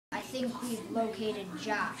think we've located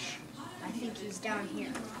Josh. I think he's down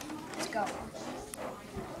here. Let's go.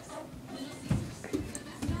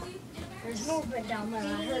 There's movement down there.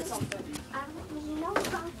 I heard something. I don't really know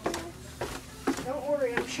about this. Don't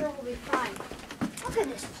worry, I'm sure we'll be fine. Look at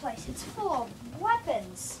this place. It's full of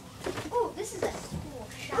weapons. Oh, this is a school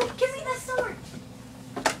shop. Oh, give me the sword.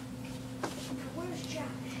 Where's Josh?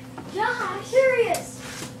 Josh. Here he is.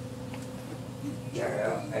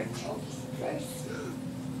 Yeah, I told this place.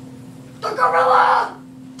 The gorilla!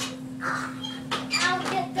 I'll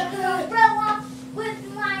get the gorilla with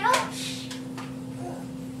my own.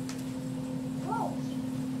 Whoa.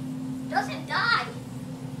 Doesn't die.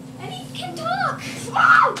 And he can talk.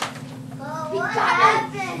 Whoa! Oh, what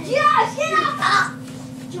happened? Josh, get up!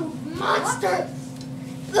 You monster!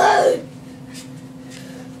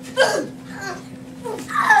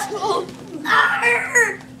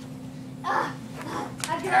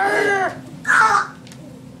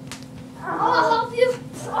 I'll help you.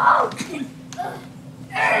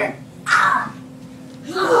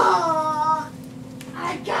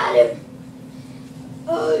 I got him!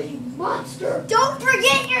 Oh, you monster! Don't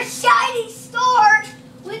forget your shiny sword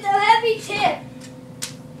with a heavy tip.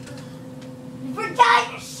 You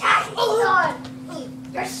forgot your shiny sword.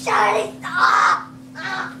 Your shiny sword.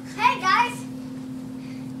 Hey guys,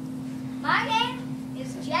 my name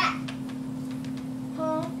is Jack.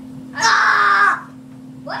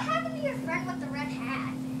 What happened to your friend with the red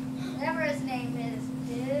hat? Whatever his name is,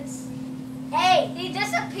 dudes. Hey, he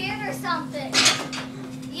disappeared or something.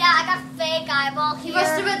 Yeah, I got fake eyeball here. He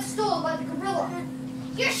must have been stolen by the gorilla.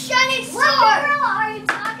 Your shiny sword! What gorilla are you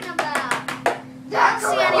talking about? That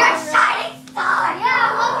gorilla! Your shiny sword!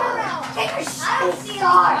 Yeah, what gorilla? Take your I shiny don't see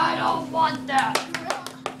sword! I don't want that!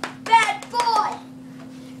 Bad boy!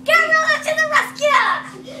 Gorilla to the rescue!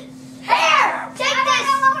 Here! Take this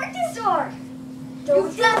sword! You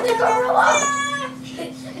got the gorilla!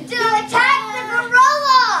 To attack the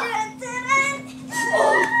gorilla!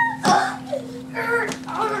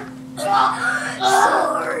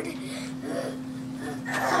 Sword!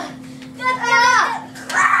 Good job!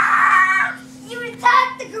 You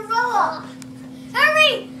attacked the gorilla!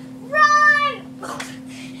 Hurry! Run!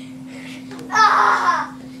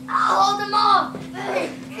 Hold him off!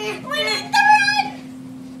 We need to run!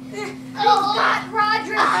 Oh, God,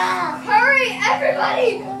 Roger! Hurry, everybody!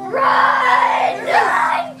 Run!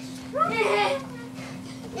 Run!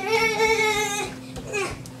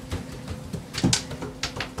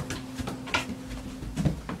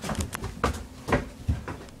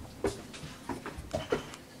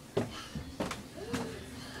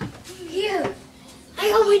 Phew. I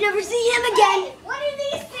hope we never see him again. What do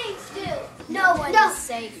these things do? No one is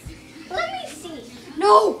safe. Let me see.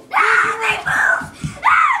 No! They move!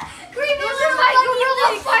 Creepy Those little are my gorilla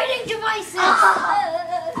things. fighting devices! No.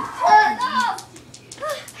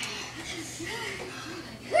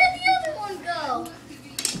 Where'd the other one go?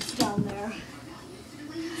 Down there.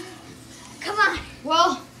 Come on. Well,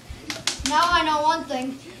 now I know one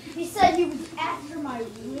thing. He said he was after my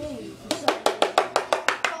ring. So,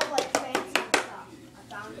 all like fancy stuff.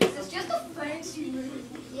 I found it. It's just a fancy ring.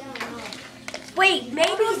 Yeah, I know. Wait,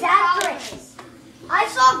 maybe he's after it. I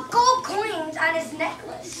saw gold coins on his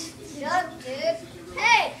necklace. Shut up, dude.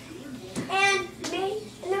 Hey,